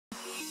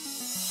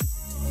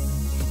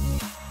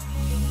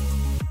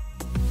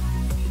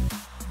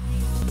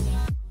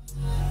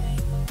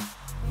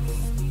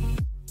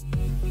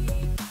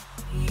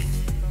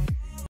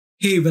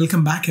Hey,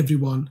 welcome back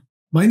everyone.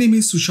 My name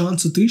is Sushant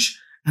Sutish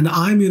and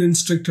I'm your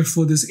instructor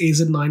for this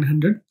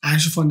AZ-900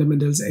 Azure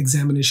Fundamentals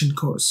Examination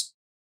course.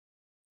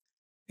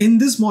 In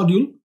this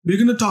module, we're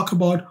going to talk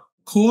about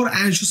core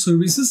Azure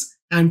services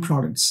and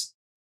products.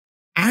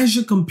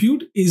 Azure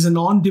Compute is an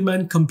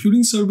on-demand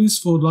computing service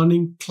for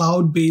running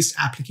cloud-based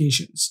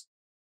applications.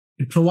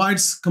 It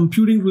provides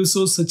computing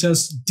resources such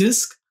as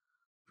disk,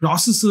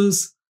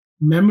 processors,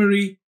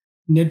 memory,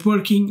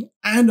 networking,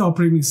 and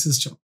operating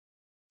system.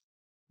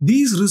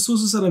 These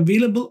resources are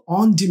available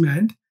on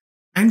demand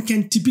and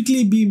can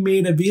typically be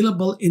made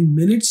available in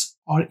minutes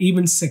or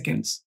even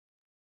seconds.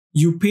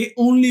 You pay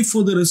only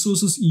for the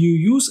resources you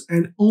use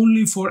and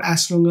only for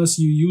as long as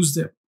you use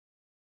them.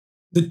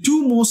 The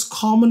two most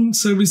common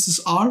services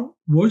are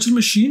virtual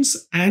machines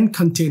and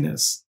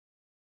containers.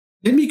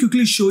 Let me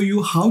quickly show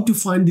you how to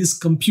find these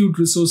compute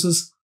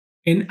resources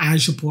in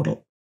Azure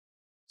portal.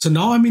 So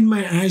now I'm in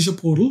my Azure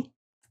portal.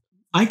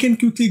 I can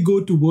quickly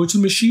go to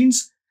virtual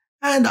machines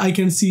and I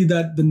can see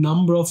that the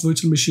number of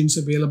virtual machines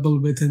available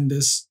within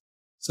this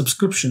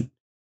subscription.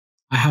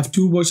 I have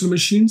two virtual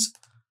machines.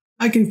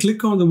 I can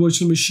click on the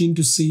virtual machine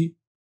to see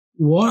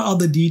what are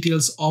the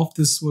details of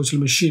this virtual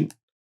machine.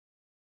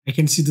 I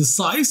can see the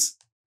size,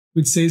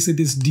 which says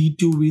it is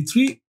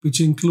D2V3, which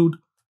include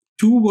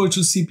 2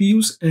 virtual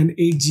CPUs and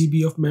 8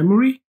 GB of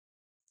memory.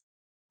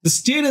 The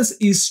status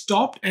is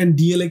stopped and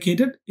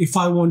deallocated. If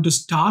I want to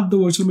start the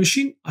virtual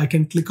machine, I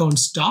can click on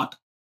Start.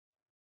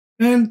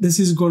 And this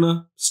is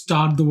gonna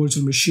start the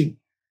virtual machine.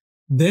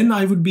 Then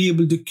I would be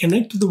able to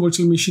connect to the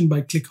virtual machine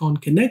by click on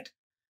Connect.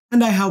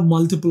 And I have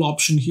multiple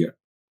options here: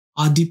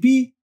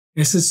 RDP,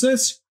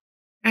 SSH,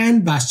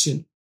 and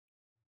Bastion.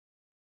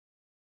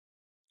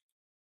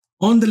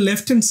 On the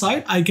left-hand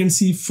side, I can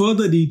see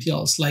further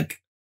details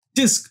like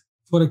disk,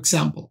 for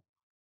example.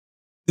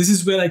 This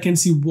is where I can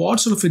see what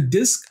sort of a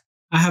disk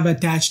I have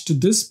attached to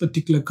this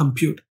particular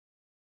compute.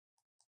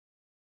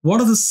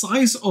 What are the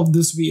size of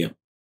this VM?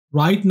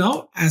 Right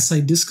now, as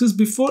I discussed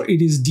before,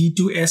 it is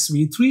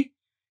D2SV3.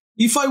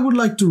 If I would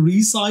like to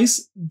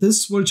resize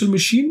this virtual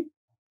machine,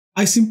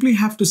 I simply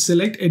have to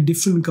select a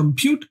different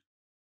compute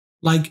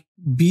like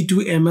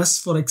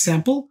B2MS, for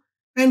example,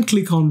 and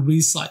click on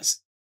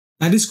Resize.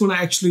 That is going to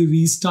actually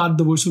restart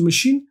the virtual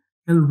machine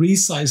and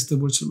resize the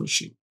virtual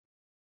machine.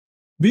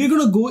 We're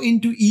going to go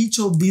into each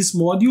of these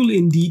modules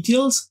in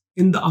details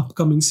in the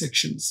upcoming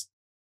sections.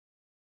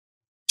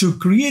 To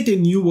create a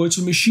new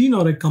virtual machine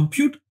or a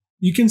compute,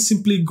 you can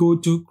simply go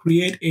to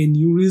create a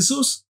new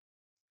resource.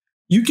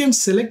 You can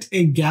select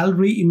a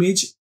gallery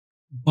image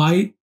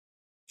by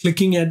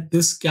clicking at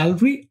this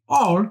gallery,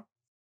 or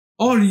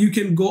you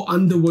can go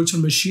under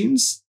virtual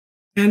machines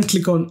and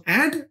click on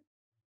add,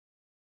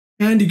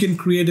 and you can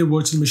create a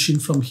virtual machine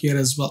from here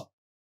as well.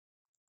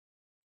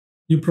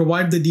 You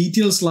provide the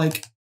details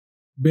like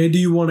where do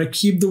you want to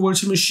keep the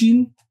virtual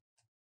machine,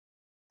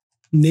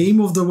 name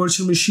of the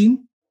virtual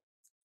machine,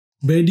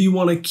 where do you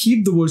want to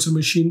keep the virtual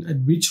machine,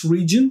 at which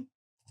region.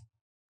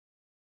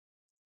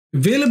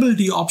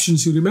 Availability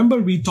options, you remember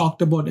we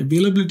talked about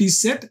availability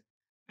set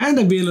and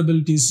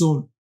availability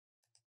zone.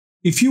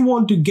 If you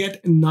want to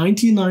get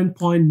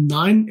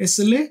 99.9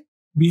 SLA,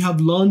 we have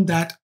learned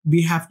that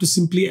we have to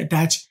simply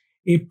attach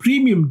a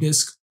premium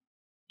disk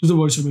to the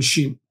virtual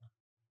machine.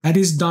 That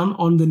is done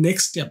on the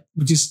next step,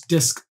 which is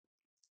disk.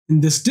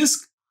 In this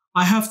disk,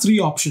 I have 3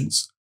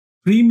 options: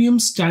 premium,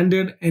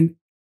 standard, and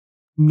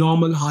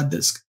normal hard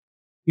disk.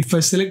 If I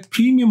select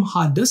premium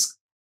hard disk,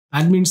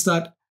 that means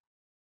that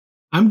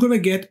I'm going to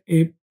get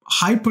a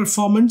high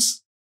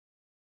performance,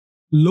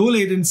 low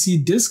latency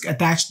disk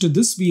attached to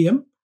this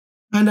VM,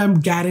 and I'm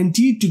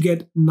guaranteed to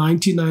get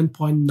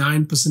 99.9%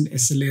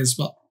 SLA as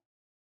well.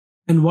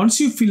 And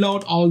once you fill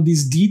out all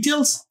these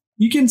details,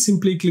 you can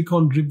simply click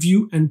on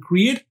Review and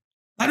Create.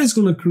 That is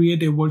going to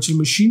create a virtual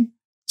machine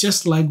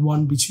just like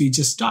one which we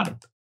just started.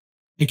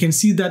 I can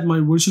see that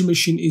my virtual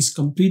machine is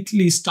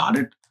completely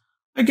started.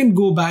 I can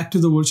go back to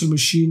the virtual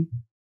machine,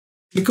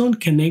 click on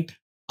Connect,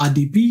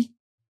 RDP.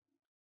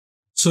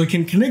 So I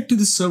can connect to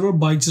the server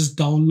by just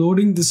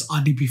downloading this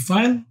RDP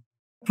file,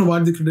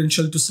 provide the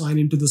credential to sign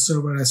into the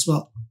server as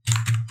well.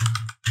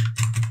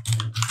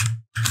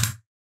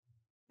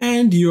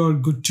 And you are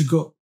good to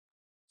go.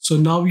 So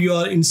now you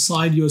are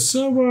inside your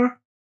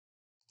server.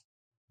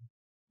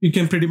 You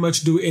can pretty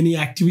much do any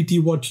activity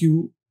what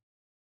you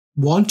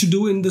want to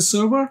do in the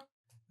server.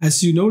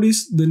 As you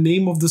notice, the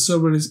name of the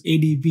server is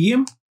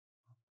ADVM.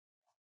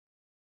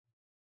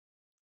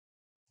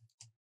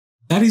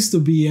 That is the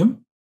VM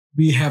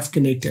we have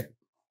connected.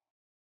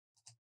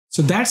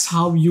 So that's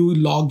how you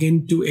log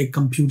into a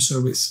compute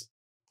service.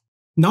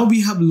 Now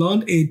we have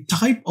learned a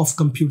type of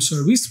compute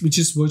service, which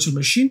is virtual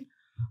machine.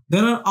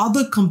 There are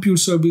other compute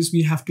services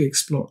we have to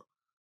explore.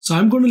 So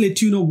I'm going to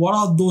let you know what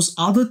are those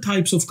other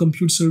types of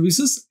compute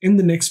services in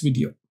the next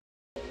video.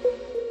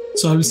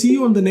 So I will see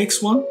you on the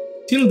next one.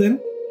 Till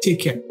then, take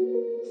care.